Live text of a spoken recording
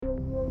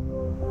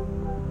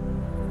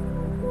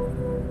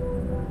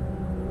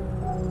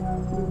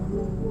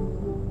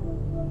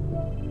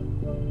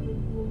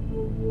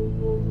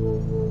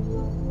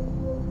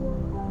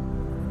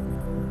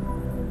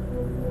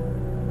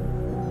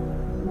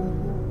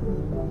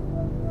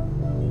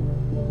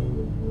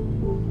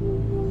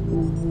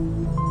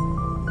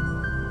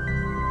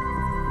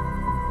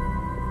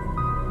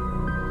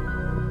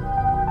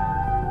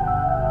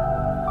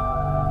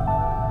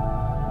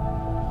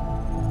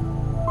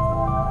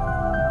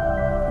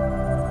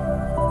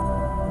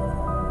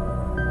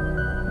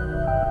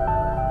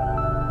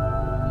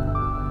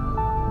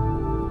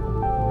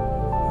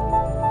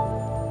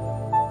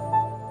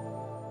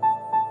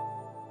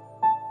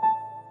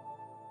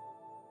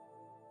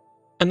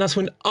And that's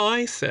when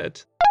I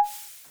said,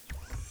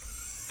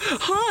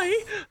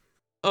 "Hi!"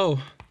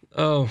 Oh,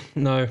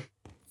 no.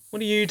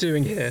 What are you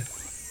doing here?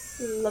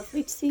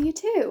 Lovely to see you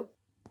too.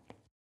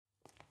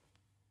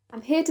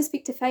 I'm here to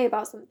speak to Faye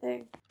about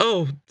something.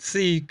 Oh,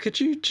 see, could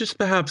you just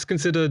perhaps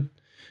consider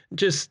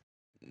just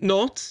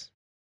not?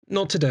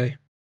 Not today.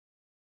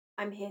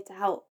 I'm here to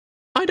help.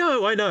 I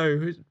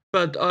know,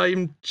 but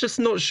I'm just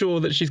not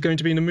sure that she's going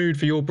to be in the mood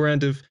for your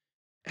brand of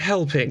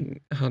helping,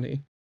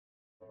 honey.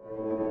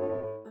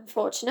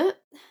 Unfortunate.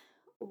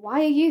 Why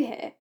are you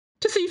here?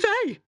 To see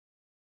Faye!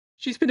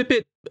 She's been a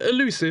bit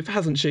elusive,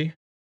 hasn't she?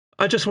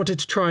 I just wanted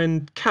to try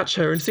and catch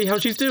her and see how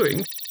she's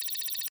doing.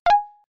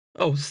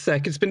 Oh,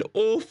 Sec, it's been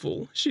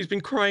awful. She's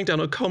been crying down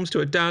her comms to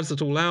her dad's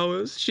at all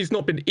hours. She's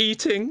not been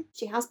eating.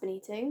 She has been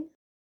eating.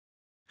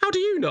 How do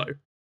you know?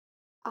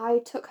 I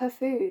took her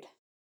food.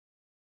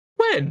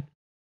 When?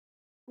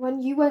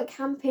 When you went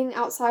camping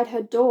outside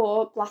her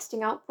door,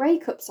 blasting out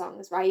breakup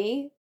songs,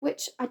 Rai,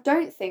 which I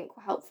don't think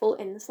were helpful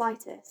in the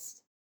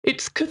slightest.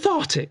 It's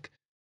cathartic.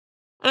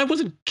 And I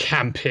wasn't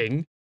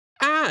camping.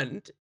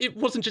 And it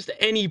wasn't just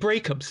any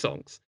breakup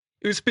songs.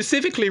 It was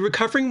specifically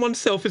recovering one's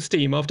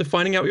self-esteem after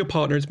finding out your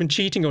partner has been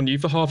cheating on you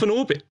for half an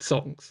orbit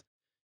songs.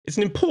 It's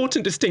an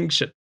important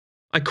distinction.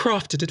 I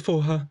crafted it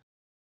for her.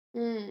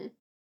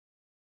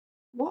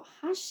 What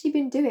has she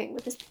been doing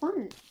with this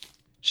plant?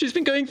 She's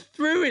been going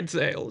through it,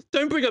 Zale.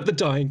 Don't bring up the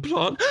dying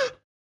plant.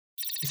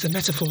 It's a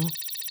metaphor.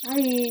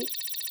 Rai.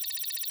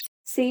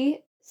 See,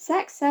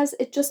 Sex says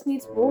it just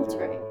needs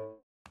watering.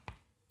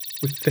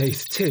 With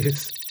face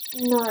tears.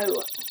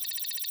 No.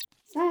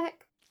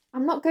 Sec,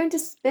 I'm not going to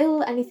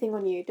spill anything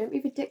on you. Don't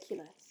be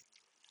ridiculous.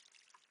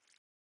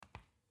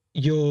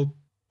 Your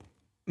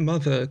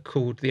mother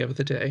called the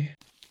other day.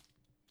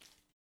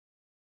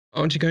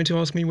 Aren't you going to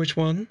ask me which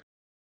one?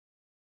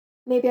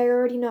 Maybe I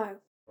already know.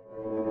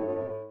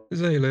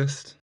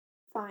 Zaylist.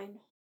 Fine.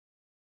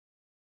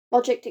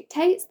 Logic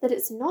dictates that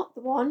it's not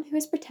the one who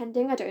is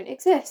pretending I don't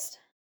exist.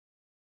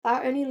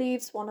 That only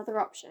leaves one other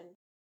option.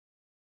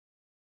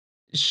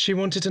 She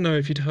wanted to know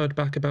if you'd heard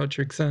back about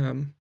your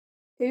exam.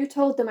 Who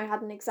told them I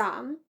had an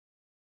exam?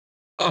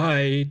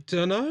 I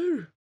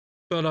dunno.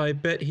 But I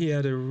bet he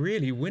had a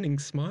really winning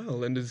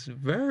smile and is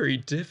very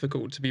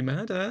difficult to be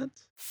mad at.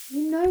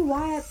 You know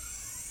why I...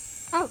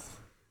 Oh.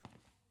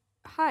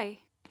 Hi.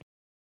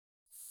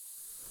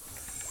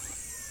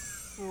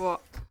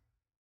 What?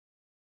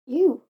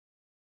 You.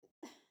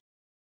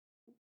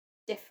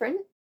 Different?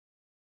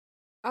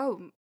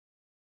 Oh,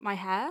 my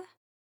hair?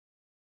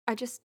 I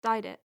just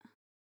dyed it.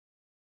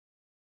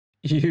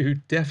 You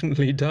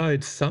definitely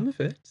dyed some of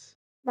it.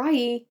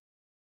 Rai.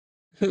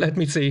 Let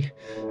me see.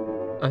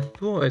 I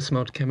thought I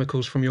smelled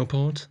chemicals from your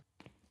pot.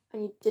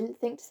 And you didn't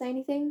think to say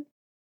anything?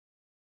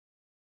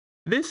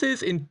 This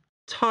is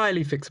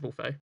entirely fixable,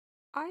 Faye.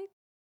 I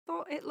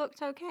thought it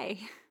looked okay.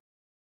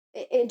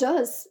 It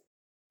does.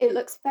 It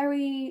looks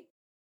very...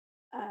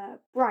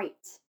 bright.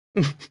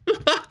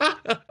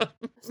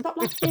 Stop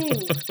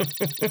laughing.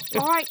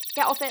 Alright,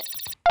 get off it.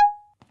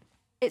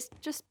 It's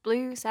just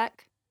blue,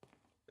 Sec.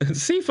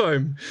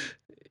 Seafoam.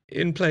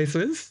 In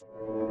places.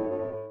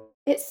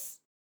 It's...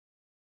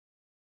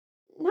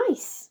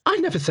 nice. I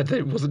never said that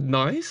it wasn't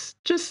nice,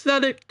 just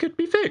that it could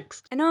be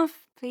fixed.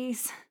 Enough,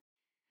 please.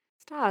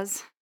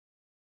 Stars.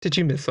 Did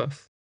you miss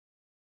us?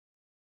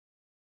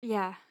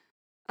 Yeah,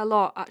 a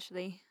lot,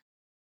 actually.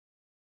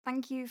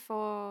 Thank you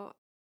for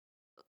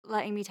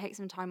letting me take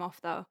some time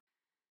off, though.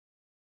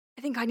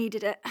 I think I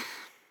needed it.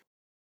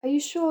 Are you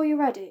sure you're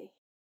ready?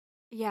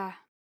 Yeah,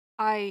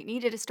 I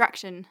need a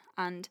distraction,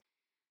 and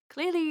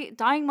clearly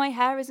dyeing my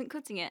hair isn't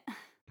cutting it.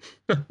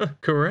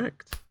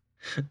 Correct.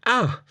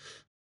 Ah.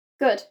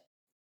 Good.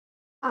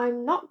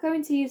 I'm not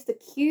going to use the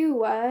Q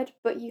word,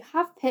 but you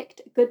have picked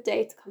a good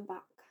day to come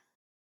back.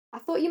 I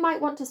thought you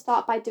might want to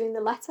start by doing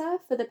the letter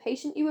for the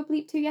patient you were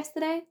bleeped to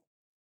yesterday.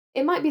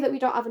 It might be that we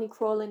don't have any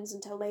crawl-ins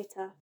until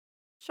later.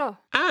 Sure.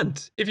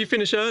 And if you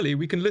finish early,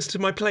 we can listen to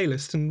my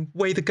playlist and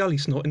weigh the gully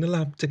snot in the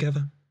lab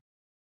together.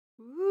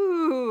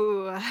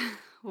 Ooh,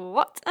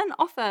 what an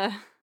offer.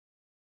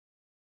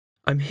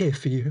 I'm here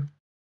for you.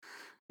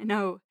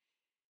 No,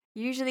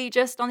 usually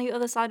just on the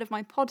other side of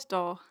my pod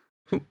door.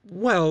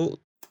 Well...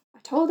 I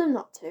told him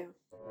not to.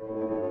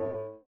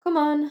 Come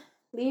on,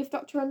 leave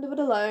Dr. Underwood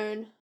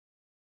alone.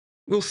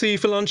 We'll see you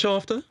for lunch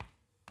after?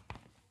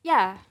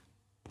 Yeah,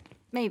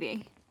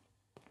 maybe.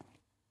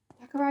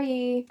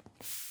 Zachariah.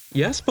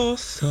 Yes,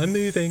 boss, I'm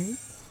moving.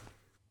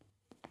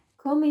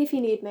 Call me if you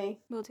need me.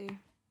 Will do.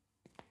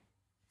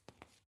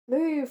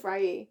 Move,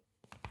 Rai.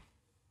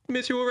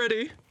 Miss you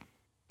already?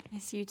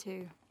 Miss you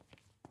too.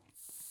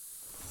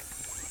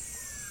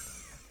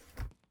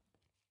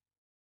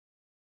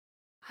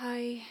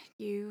 Hi,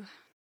 you.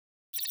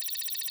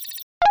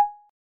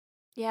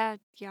 Yeah,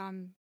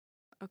 I'm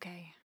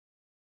okay.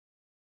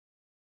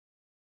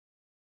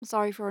 I'm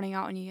sorry for running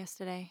out on you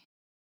yesterday.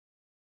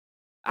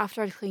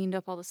 After I'd cleaned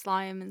up all the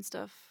slime and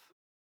stuff,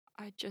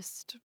 I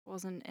just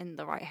wasn't in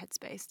the right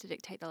headspace to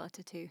dictate the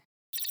letter to.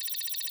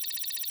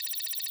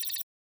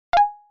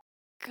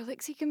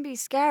 Calixie can be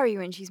scary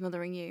when she's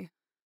mothering you.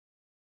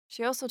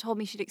 She also told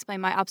me she'd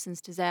explain my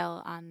absence to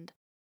Zale, and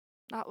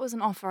that was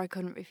an offer I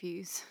couldn't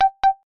refuse.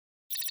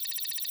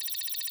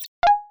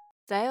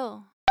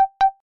 Zale?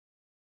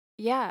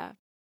 Yeah.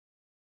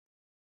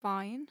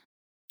 Fine.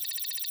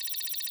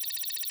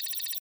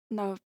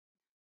 No,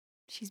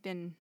 she's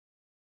been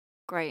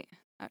great,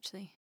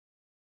 actually.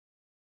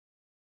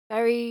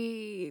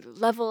 Very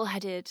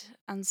level-headed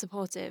and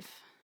supportive.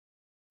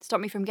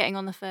 Stopped me from getting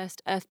on the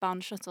first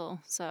Earthbound shuttle,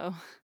 so...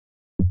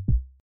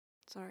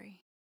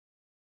 Sorry.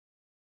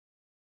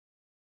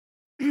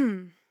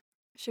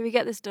 Should we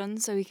get this done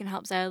so we can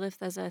help Zale if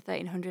there's a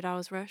 1300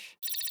 hours rush?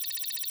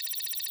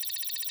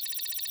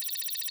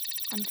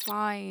 I'm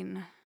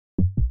fine.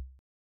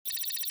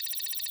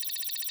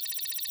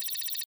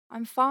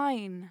 I'm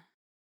fine.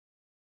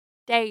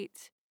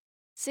 Date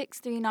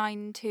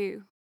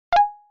 6392.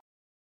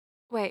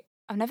 Wait,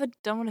 I've never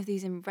done one of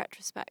these in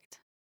retrospect.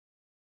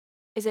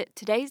 Is it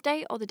today's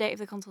date or the date of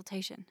the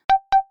consultation?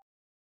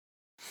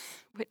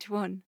 Which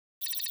one?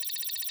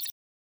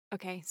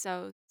 Okay,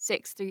 so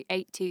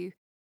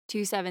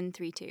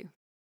 63822732.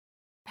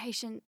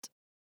 Patient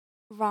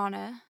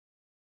Rana.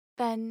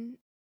 Then,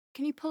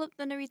 can you pull up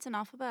the Narita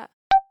alphabet?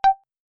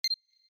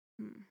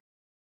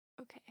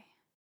 Okay.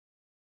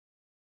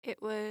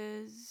 It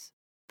was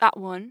that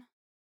one,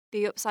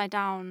 the upside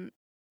down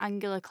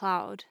angular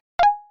cloud.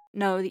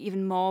 No, the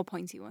even more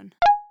pointy one.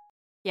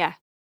 Yeah.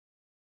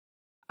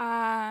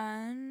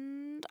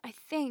 And I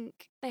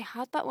think they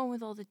had that one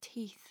with all the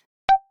teeth.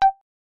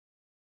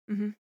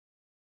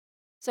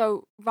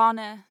 So,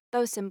 Rana,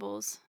 those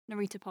symbols,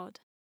 Narita pod.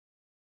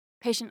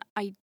 Patient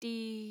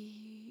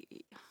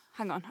ID.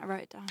 Hang on, I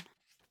wrote it down.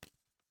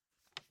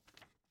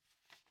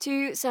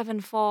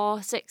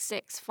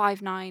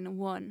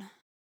 2746659-1.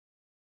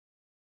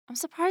 I'm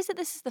surprised that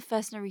this is the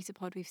first Narita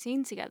pod we've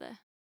seen together.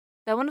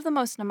 They're one of the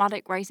most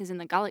nomadic races in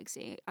the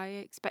galaxy. I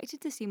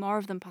expected to see more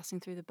of them passing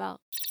through the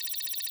belt.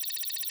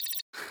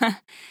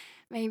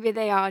 Maybe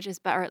they are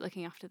just better at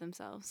looking after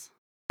themselves.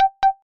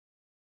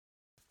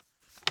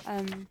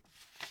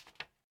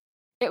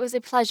 It was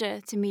a pleasure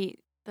to meet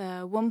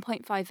the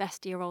 1.5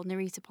 Vesta-year-old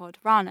Narita pod,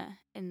 Rana,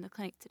 in the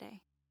clinic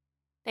today.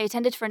 They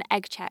attended for an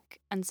egg check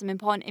and some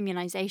important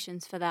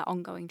immunizations for their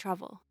ongoing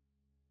travel.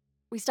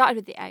 We started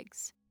with the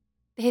eggs.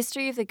 The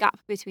history of the gap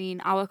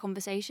between our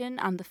conversation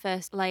and the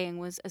first laying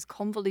was as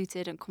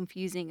convoluted and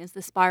confusing as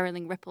the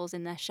spiraling ripples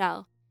in their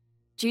shell,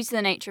 due to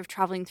the nature of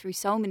travelling through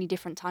so many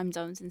different time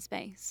zones in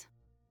space.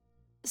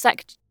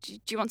 Sec, do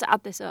you want to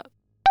add this up?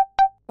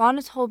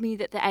 Rana told me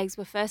that the eggs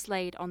were first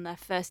laid on their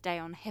first day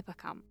on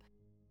Hippocamp.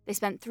 They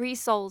spent 3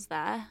 sols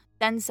there,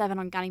 then 7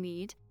 on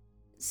Ganymede,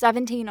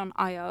 17 on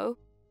Io,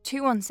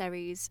 2 on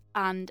Ceres,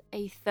 and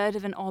a third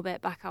of an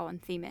orbit back out on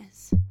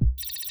Themis.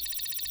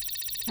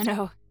 I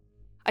know.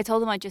 I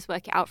told them I'd just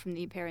work it out from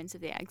the appearance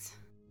of the eggs.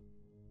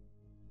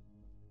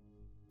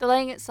 The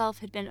laying itself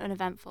had been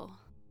uneventful.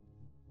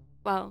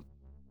 Well,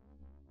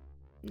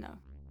 no.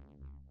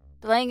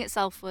 The laying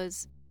itself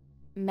was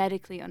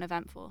medically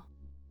uneventful.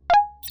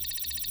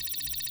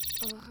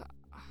 Ugh,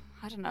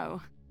 I don't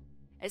know.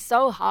 It's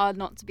so hard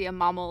not to be a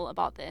mammal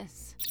about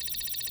this.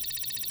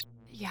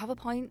 You have a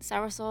point.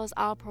 Pterosaurs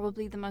are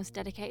probably the most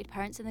dedicated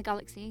parents in the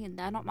galaxy, and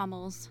they're not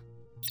mammals.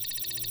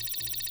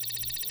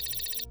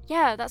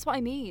 Yeah, that's what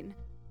I mean.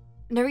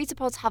 Narita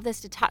pods have this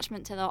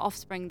detachment to their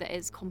offspring that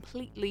is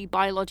completely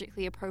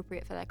biologically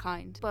appropriate for their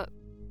kind, but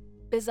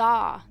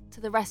bizarre to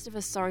the rest of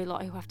us sorry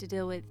lot who have to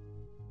deal with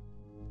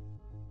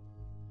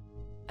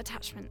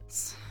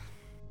attachments.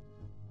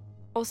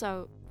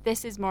 Also,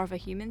 this is more of a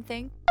human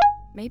thing,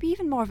 maybe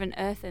even more of an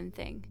earthen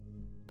thing,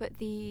 but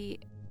the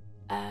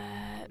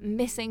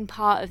missing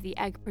part of the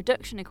egg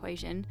production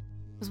equation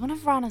was one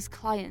of Rana's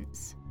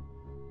clients.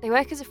 They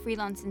work as a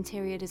freelance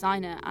interior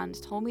designer and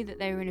told me that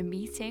they were in a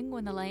meeting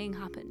when the laying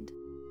happened.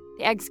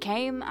 The eggs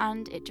came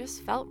and it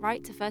just felt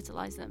right to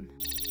fertilize them.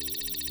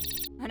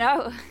 I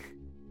know.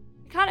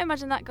 I can't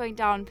imagine that going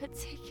down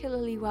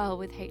particularly well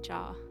with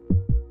HR.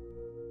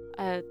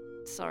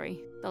 Sorry,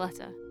 the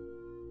letter.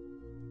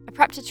 I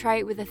prepped a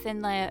tray with a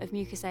thin layer of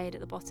mucus aid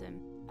at the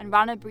bottom, and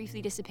Rana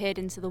briefly disappeared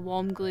into the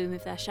warm gloom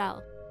of their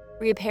shell,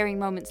 reappearing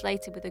moments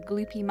later with a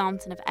gloopy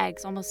mountain of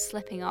eggs almost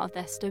slipping out of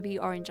their stubby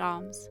orange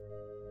arms.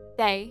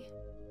 They,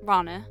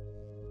 Rana,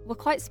 were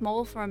quite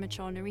small for a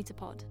mature Narita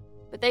pod,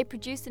 but they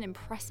produced an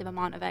impressive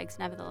amount of eggs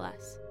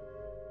nevertheless.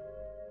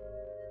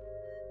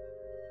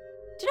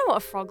 Do you know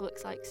what a frog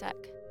looks like, Sek?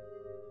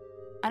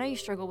 I know you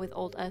struggle with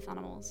old Earth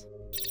animals.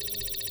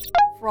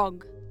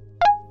 Frog.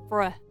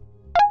 Bruh.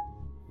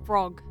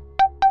 Frog.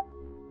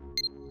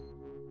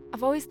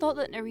 I've always thought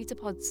that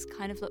Naritapods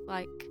kind of look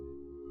like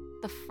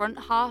the front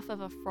half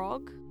of a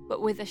frog,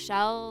 but with a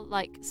shell,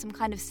 like some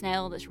kind of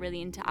snail that's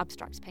really into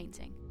abstract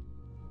painting.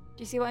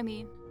 Do you see what I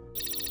mean?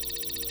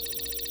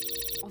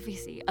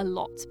 Obviously, a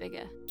lot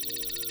bigger.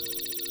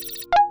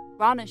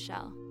 Rana's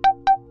shell.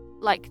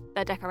 Like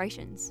their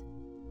decorations.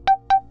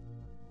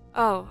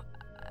 Oh,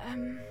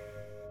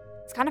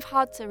 it's kind of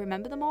hard to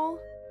remember them all,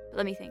 but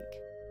let me think.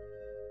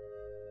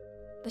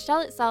 The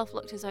shell itself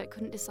looked as though it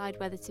couldn't decide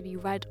whether to be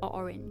red or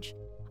orange,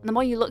 and the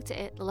more you looked at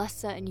it, the less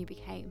certain you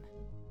became.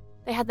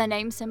 They had their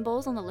name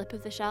symbols on the lip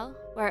of the shell,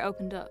 where it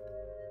opened up.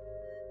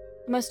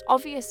 The most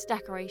obvious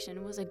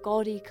decoration was a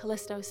gaudy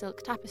Callisto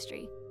silk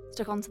tapestry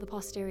stuck onto the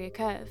posterior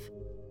curve.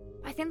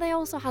 I think they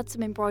also had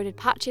some embroidered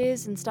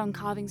patches and stone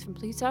carvings from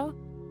Pluto,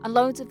 and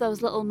loads of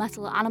those little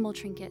metal animal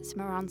trinkets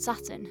from around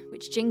Saturn,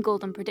 which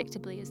jingled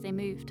unpredictably as they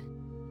moved.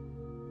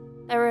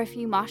 There were a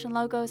few Martian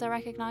logos I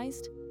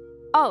recognised.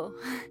 Oh,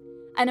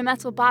 and a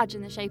metal badge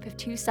in the shape of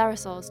two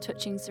pterosaurs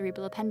touching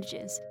cerebral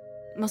appendages.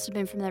 It must have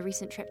been from their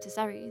recent trip to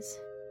Ceres.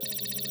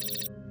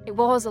 It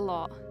was a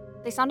lot.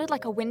 They sounded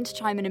like a wind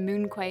chime in a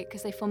moonquake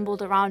as they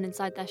fumbled around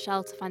inside their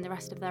shell to find the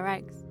rest of their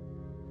eggs.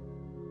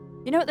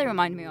 You know what they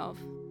remind me of?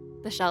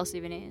 The shell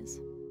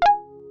souvenirs.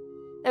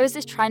 There was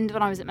this trend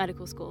when I was at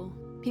medical school.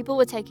 People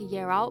would take a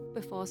year out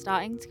before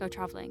starting to go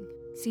travelling.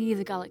 See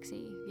the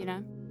galaxy, you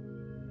know?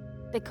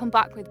 They'd come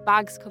back with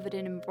bags covered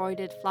in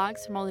embroidered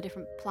flags from all the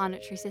different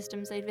planetary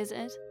systems they'd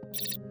visited.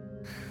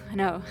 I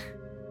know.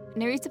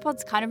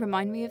 Naritapods kind of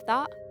remind me of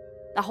that.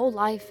 Their whole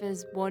life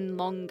is one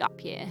long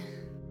gap year.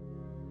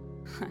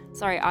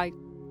 Sorry, I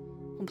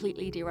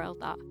completely derailed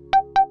that.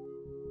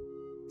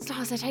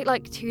 Stars, I take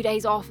like 2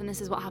 days off and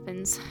this is what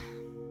happens.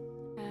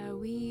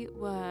 We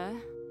were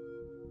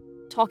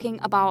talking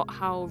about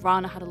how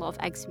Rana had a lot of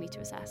eggs for me to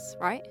assess,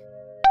 right?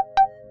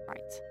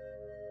 Right.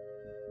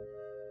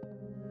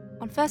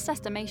 On first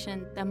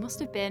estimation, there must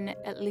have been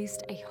at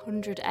least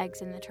 100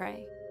 eggs in the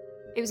tray.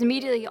 It was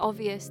immediately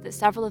obvious that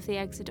several of the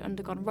eggs had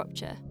undergone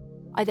rupture,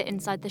 either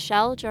inside the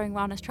shell during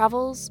Rana's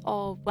travels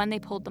or when they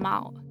pulled them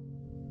out.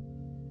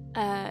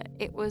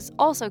 It was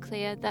also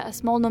clear that a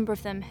small number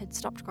of them had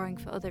stopped growing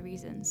for other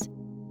reasons.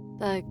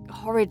 The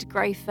horrid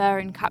grey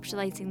fur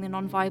encapsulating the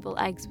non-viable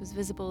eggs was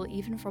visible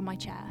even from my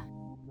chair.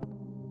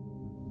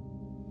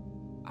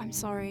 "I'm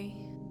sorry,"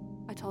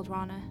 I told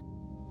Rana.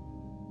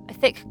 A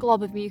thick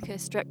glob of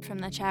mucus dripped from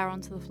their chair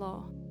onto the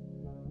floor.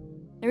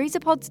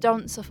 Naritapods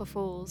don't suffer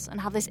fools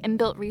and have this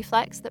inbuilt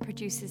reflex that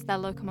produces their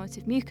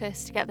locomotive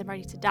mucus to get them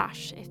ready to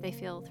dash if they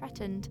feel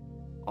threatened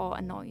or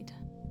annoyed.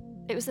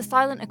 It was the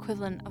silent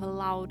equivalent of a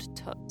loud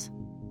tut.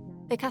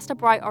 They cast a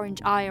bright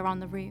orange eye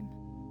around the room.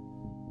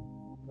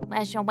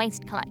 "Where's your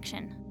waste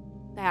collection?"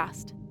 they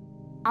asked.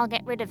 "I'll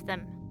get rid of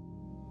them."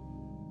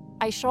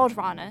 I assured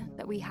Rana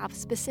that we have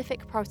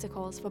specific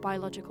protocols for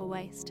biological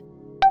waste.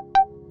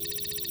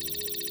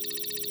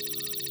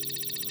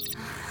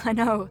 I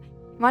know.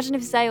 Imagine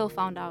if Zale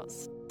found out.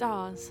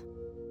 Stars.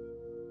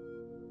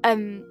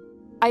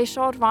 I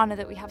assured Rana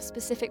that we have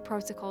specific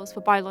protocols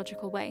for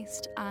biological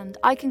waste, and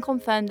I can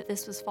confirm that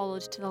this was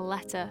followed to the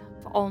letter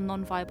for all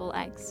non-viable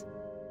eggs.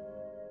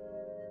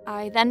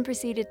 I then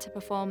proceeded to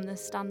perform the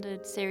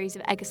standard series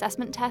of egg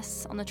assessment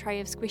tests on the tray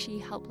of squishy,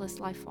 helpless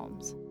life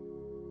forms.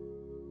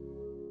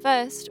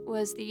 First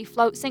was the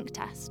float sink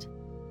test.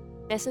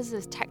 This is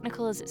as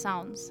technical as it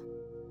sounds.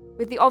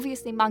 With the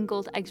obviously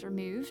mangled eggs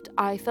removed,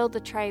 I filled the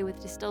tray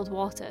with distilled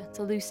water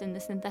to loosen the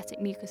synthetic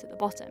mucus at the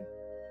bottom.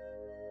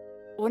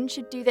 One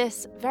should do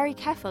this very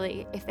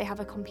carefully if they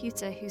have a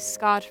computer who's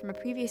scarred from a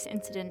previous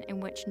incident in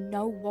which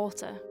no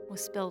water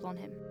was spilled on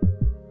him.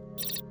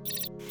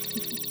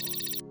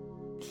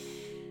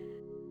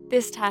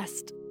 This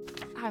test...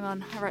 Hang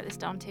on, I wrote this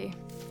down too.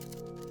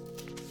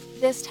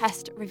 This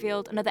test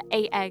revealed another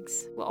 8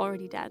 eggs were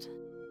already dead.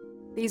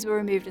 These were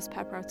removed as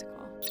per protocol.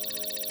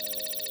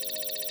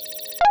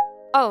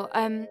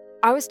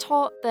 I was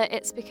taught that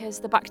it's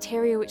because the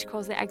bacteria which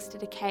cause the eggs to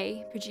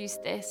decay produce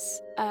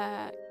this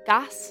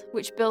gas,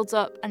 which builds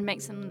up and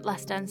makes them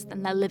less dense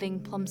than their living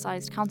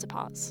plum-sized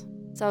counterparts,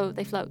 so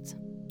they float.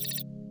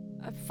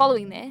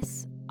 Following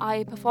this,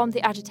 I performed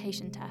the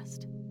agitation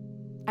test.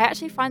 I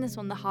actually find this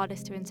one the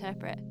hardest to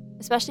interpret,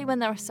 especially when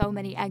there are so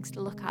many eggs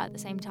to look at the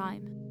same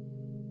time.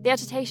 The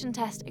agitation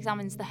test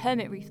examines the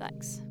Hermit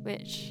Reflex,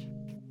 which...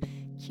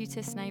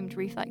 cutest named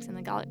reflex in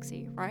the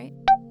galaxy, right?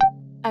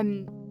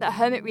 The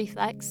Hermit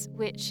Reflex,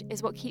 which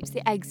is what keeps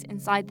the eggs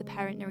inside the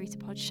parent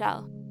Naritapod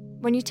shell.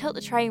 When you tilt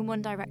the tray in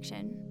one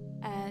direction,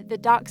 the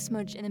dark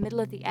smudge in the middle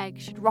of the egg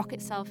should rock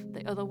itself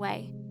the other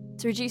way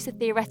to reduce the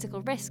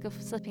theoretical risk of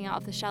slipping out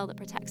of the shell that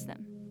protects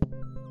them.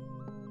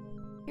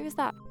 Who is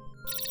that?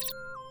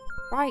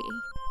 Righty.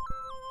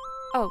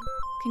 Oh,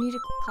 can you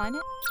decline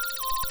it?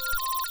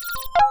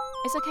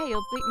 It's okay,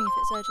 you'll bleep me if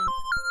it's urgent.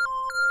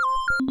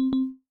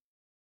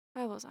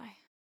 Where was I?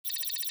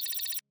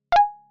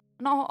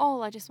 Not at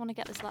all, I just want to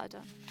get this letter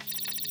done.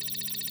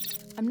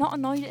 I'm not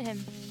annoyed at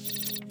him.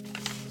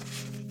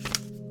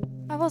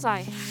 Where was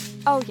I?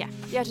 Oh yeah,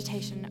 the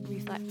agitation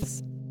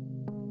reflex.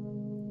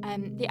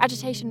 The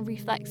agitation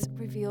reflex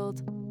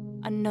revealed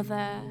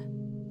another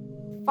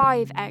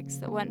 5 eggs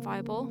that weren't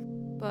viable,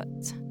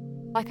 but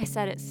like I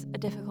said, it's a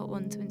difficult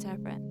one to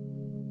interpret.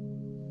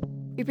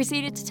 We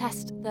proceeded to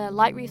test the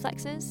light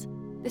reflexes.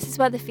 This is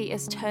where the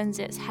fetus turns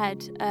its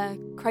head, a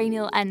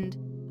cranial end,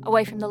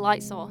 away from the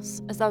light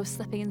source, as though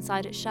slipping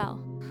inside its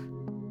shell.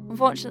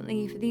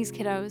 Unfortunately for these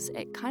kiddos,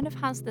 it kind of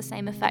has the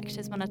same effect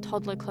as when a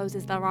toddler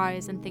closes their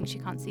eyes and thinks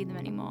you can't see them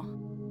anymore.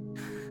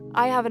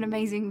 I have an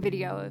amazing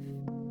video of...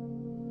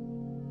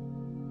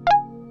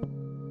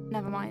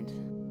 Never mind.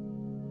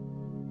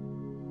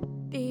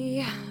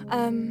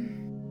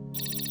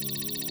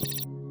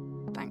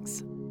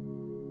 Thanks.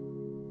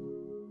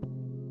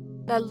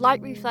 The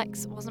light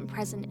reflex wasn't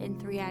present in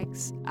 3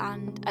 eggs,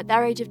 and at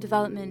their age of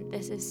development,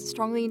 this is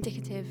strongly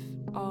indicative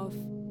of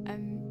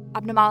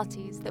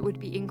abnormalities that would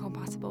be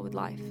incompatible with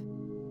life.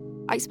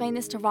 I explained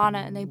this to Rana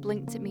and they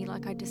blinked at me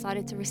like I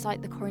decided to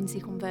recite the currency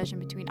conversion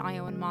between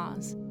Io and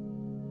Mars.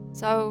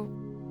 So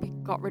we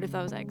got rid of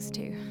those eggs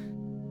too.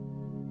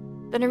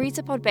 The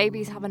Naritapod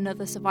babies have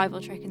another survival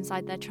trick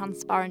inside their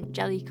transparent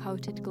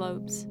jelly-coated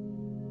globes.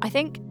 I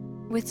think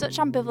with such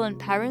ambivalent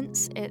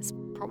parents, it's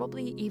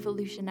probably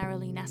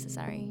evolutionarily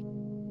necessary.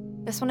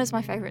 This one is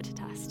my favourite to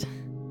test.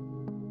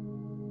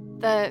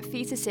 The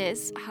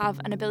fetuses have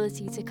an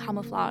ability to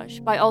camouflage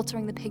by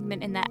altering the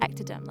pigment in their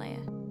ectoderm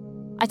layer.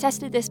 I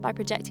tested this by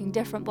projecting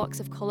different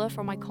blocks of colour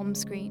from my comm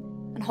screen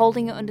and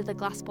holding it under the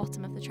glass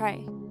bottom of the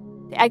tray.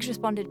 The eggs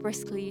responded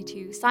briskly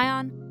to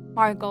cyan,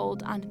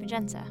 marigold, and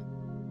magenta.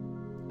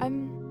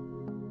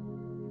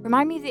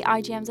 Remind me of the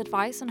IGM's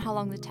advice on how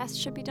long the test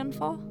should be done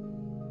for?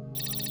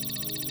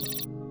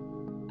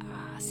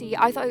 See,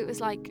 I thought it was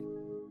like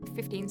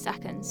 15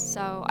 seconds,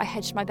 so I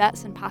hedged my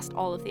bets and passed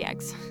all of the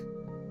eggs.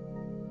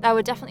 There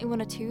were definitely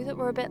 1 or 2 that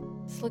were a bit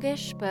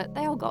sluggish, but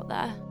they all got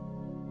there.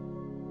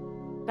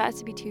 Better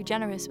to be too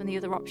generous when the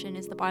other option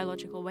is the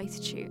biological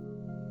waste chute.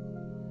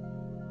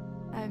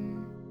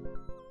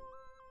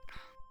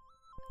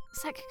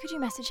 Sec, could you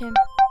message him?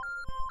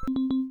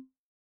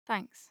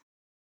 Thanks.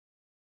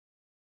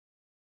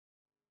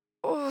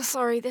 Oh,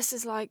 sorry, this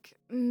is like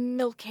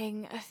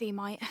milking a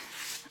themite.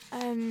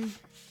 Right.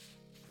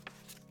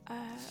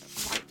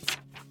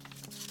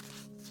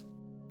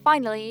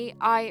 Finally,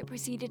 I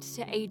proceeded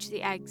to age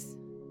the eggs.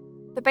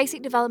 The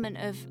basic development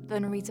of the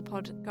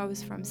Naritapod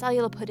goes from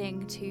cellular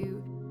pudding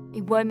to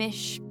a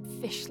wormish,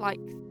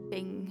 fish-like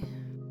thing.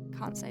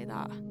 Can't say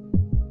that.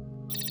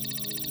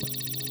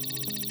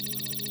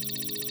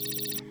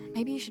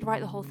 Maybe you should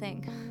write the whole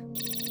thing.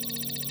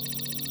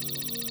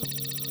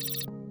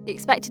 The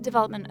expected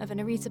development of a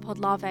Naritapod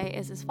larvae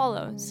is as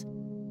follows.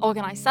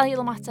 Organised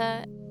cellular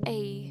matter,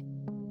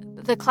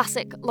 the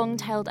classic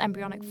long-tailed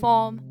embryonic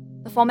form,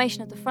 the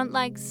formation of the front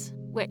legs,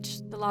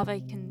 which the larvae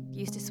can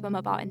use to swim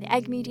about in the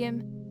egg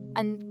medium,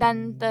 and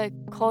then the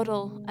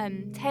caudal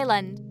tail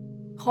end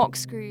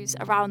corkscrews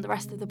around the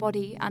rest of the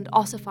body and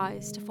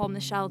ossifies to form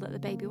the shell that the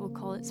baby will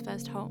call its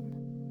first home.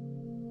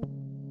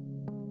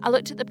 I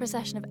looked at the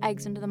procession of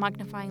eggs under the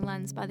magnifying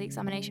lens by the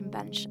examination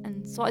bench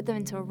and sorted them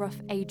into a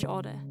rough age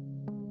order.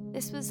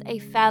 This was a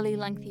fairly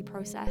lengthy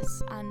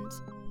process and...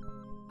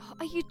 Oh,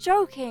 are you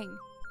joking?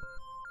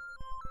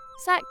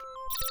 Sec.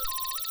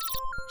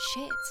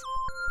 Shit.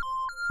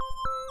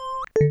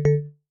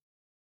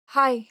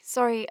 Hi,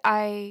 sorry,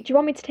 Do you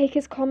want me to take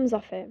his comms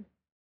off him?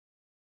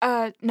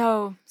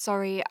 No,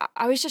 sorry.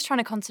 I was just trying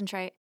to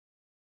concentrate.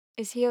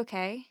 Is he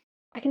okay?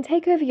 I can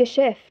take over your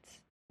shifts.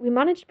 We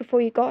managed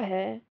before you got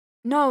here.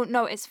 No,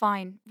 it's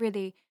fine,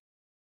 really.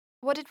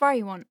 What did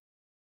Rari want?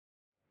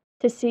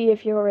 To see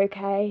if you're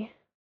okay.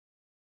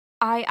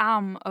 I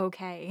am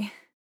okay.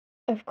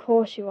 Of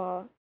course you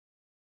are.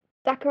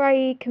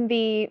 Sakurai can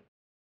be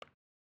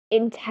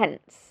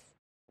intense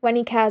when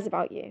he cares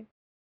about you.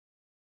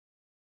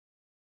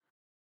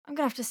 I'm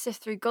gonna have to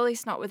sift through gully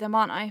snot with him,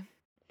 aren't I?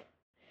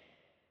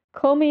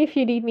 Call me if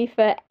you need me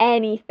for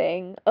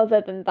anything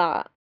other than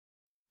that.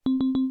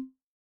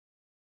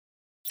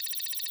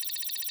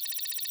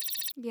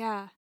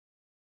 Yeah.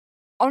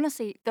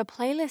 Honestly, the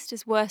playlist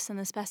is worse than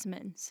the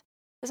specimens.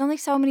 There's only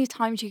so many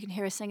times you can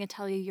hear a singer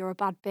tell you you're a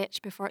bad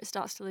bitch before it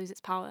starts to lose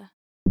its power.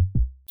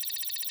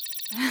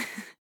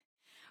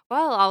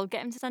 Well, I'll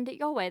get him to send it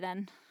your way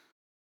then.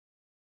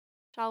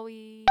 Shall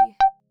we...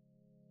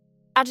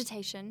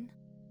 Agitation.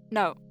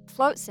 No,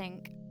 float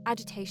sync,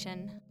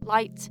 agitation,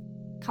 light,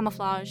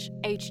 camouflage,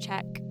 age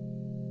check.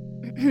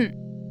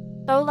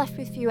 Though left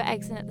with fewer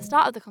eggs than at the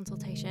start of the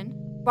consultation,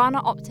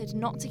 Rana opted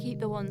not to keep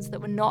the ones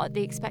that were not at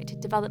the expected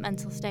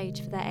developmental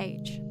stage for their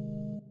age.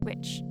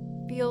 Which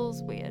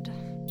feels weird.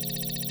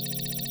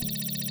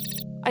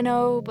 I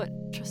know, but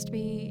trust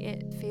me,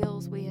 it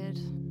feels weird.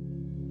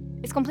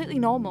 It's completely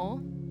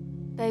normal.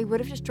 They would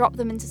have just dropped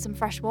them into some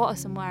fresh water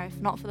somewhere if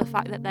not for the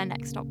fact that their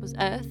next stop was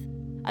Earth,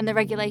 and the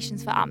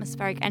regulations for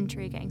atmospheric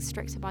entry are getting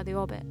stricter by the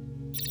orbit.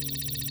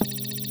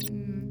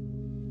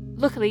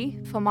 Luckily,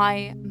 for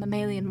my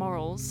mammalian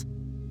morals,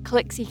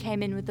 Calixi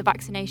came in with the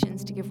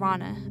vaccinations to give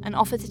Rana and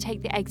offered to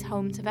take the eggs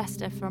home to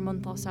Vesta for a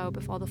month or so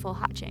before the full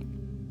hatching.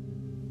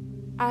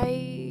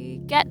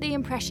 I get the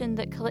impression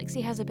that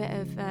Calixi has a bit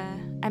of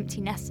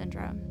empty nest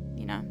syndrome,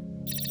 you know.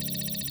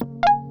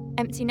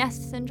 Empty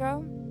nest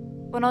syndrome?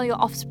 When all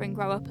your offspring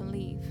grow up and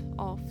leave,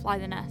 or fly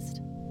the nest.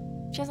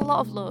 She has a lot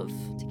of love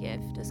to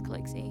give, does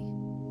Calixi.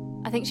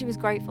 I think she was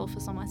grateful for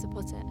somewhere to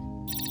put it.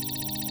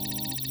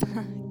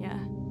 Yeah.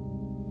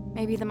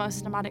 Maybe the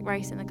most nomadic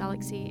race in the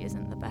galaxy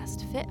isn't the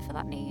best fit for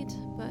that need,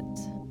 but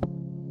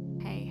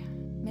hey,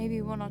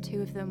 maybe one or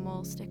two of them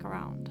will stick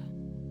around.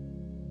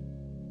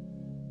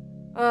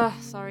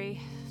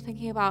 Sorry.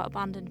 Thinking about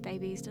abandoned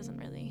babies doesn't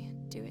really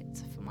do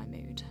it for my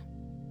mood.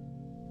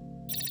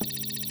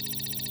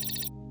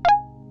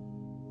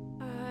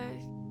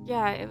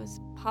 Yeah, it was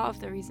part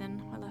of the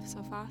reason I left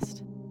so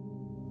fast.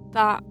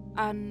 That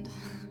and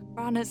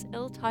Rana's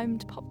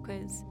ill-timed pop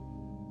quiz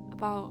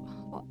about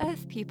what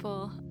Earth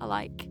people are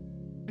like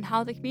and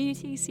how the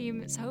community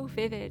seems so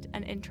vivid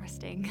and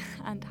interesting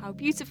and how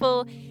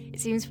beautiful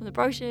it seems from the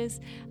brochures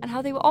and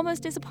how they were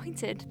almost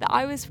disappointed that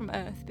I was from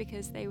Earth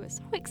because they were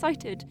so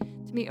excited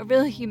to meet a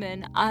real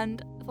human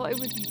and thought it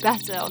would be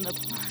better on the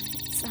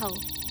planet itself.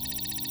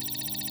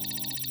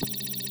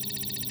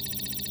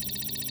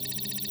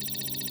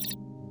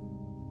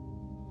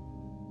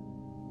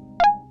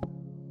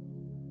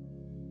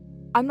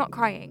 I'm not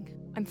crying.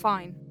 I'm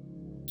fine.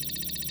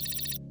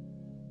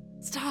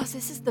 Stars,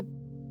 this is the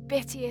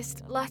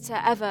bittiest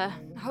letter ever.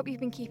 I hope you've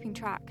been keeping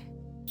track.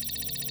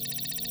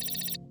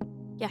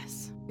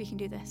 Yes, we can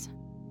do this.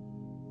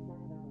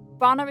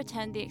 Rana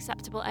returned the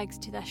acceptable eggs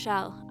to their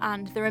shell,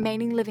 and the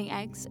remaining living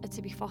eggs are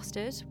to be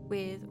fostered,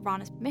 with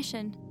Rana's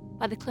permission,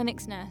 by the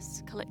clinic's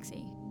nurse,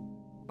 Calixi.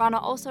 Rana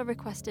also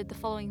requested the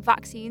following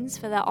vaccines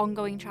for their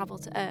ongoing travel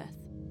to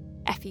Earth: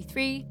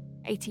 FE3,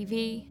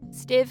 ATV,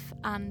 STIV,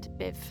 and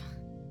BIV.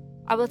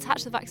 I will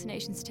attach the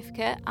vaccination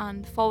certificate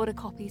and forward a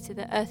copy to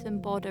the Earthen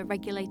Border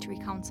Regulatory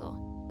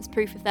Council as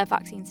proof of their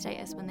vaccine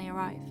status when they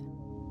arrive.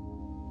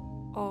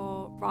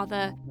 Or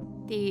rather,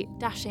 the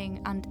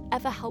dashing and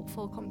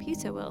ever-helpful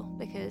computer will,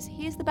 because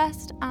he is the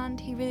best and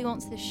he really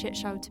wants this shit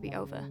show to be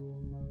over.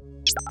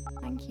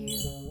 Thank you.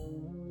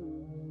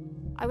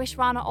 I wish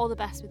Rana all the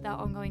best with their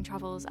ongoing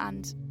travels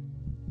and...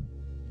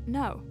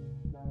 No.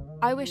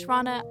 I wish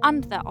Rana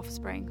and their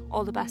offspring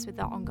all the best with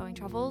their ongoing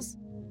travels.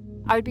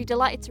 I would be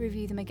delighted to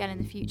review them again in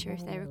the future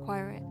if they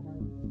require it.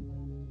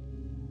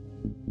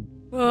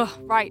 Ugh,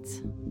 right.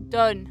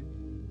 Done.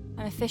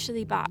 I'm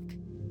officially back.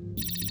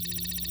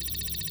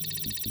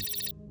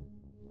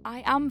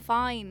 I am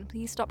fine.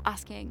 Please stop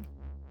asking.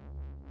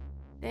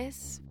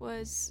 This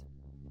was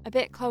a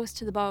bit close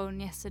to the bone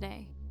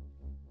yesterday.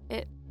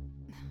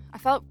 I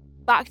felt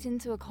backed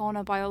into a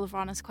corner by all of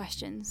Rana's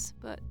questions,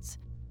 but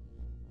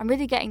I'm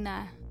really getting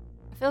there.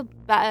 I feel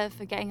better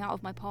for getting out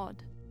of my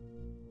pod.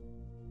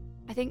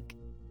 I think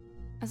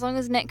as long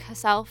as Nick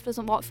herself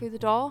doesn't walk through the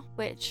door,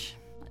 which,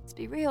 let's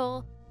be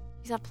real,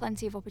 she's had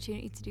plenty of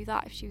opportunity to do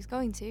that if she was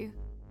going to,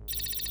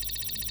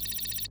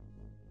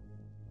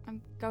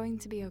 I'm going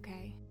to be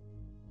okay.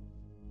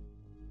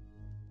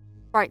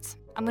 Right,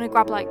 I'm going to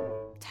grab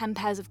 10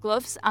 pairs of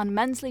gloves and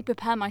mentally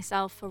prepare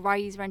myself for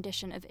Rai's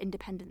rendition of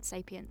Independent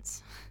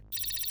Sapiens.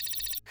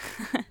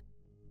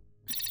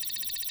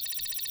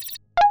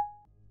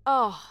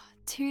 Oh,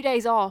 2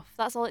 days off,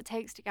 that's all it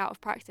takes to get out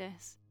of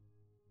practice.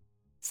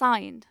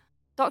 Signed,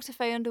 Dr.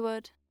 Faye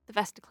Underwood, The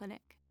Vesta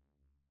Clinic.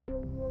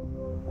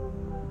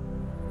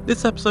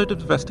 This episode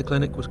of The Vesta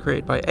Clinic was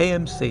created by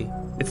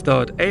AMC. It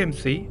starred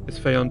AMC as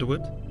Faye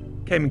Underwood,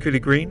 Cayman Cooley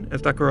Green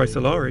as Dakarai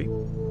Solari,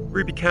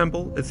 Ruby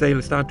Campbell as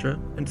Zayla Stadra,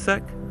 and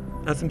Sek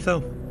as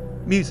himself.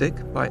 Music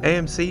by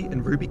AMC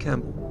and Ruby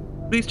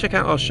Campbell. Please check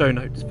out our show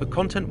notes for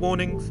content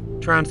warnings,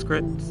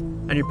 transcripts,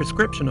 and your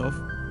prescription of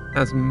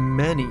as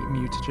many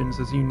mutagens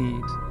as you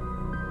need.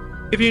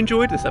 If you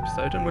enjoyed this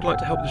episode and would like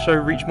to help the show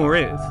reach more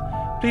ears,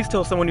 please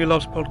tell someone who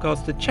loves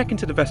podcasts to check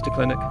into the Vesta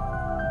Clinic.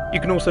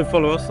 You can also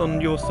follow us on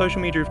your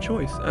social media of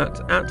choice at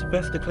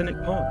Vesta Clinic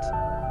Pod.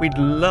 We'd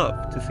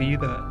love to see you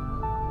there.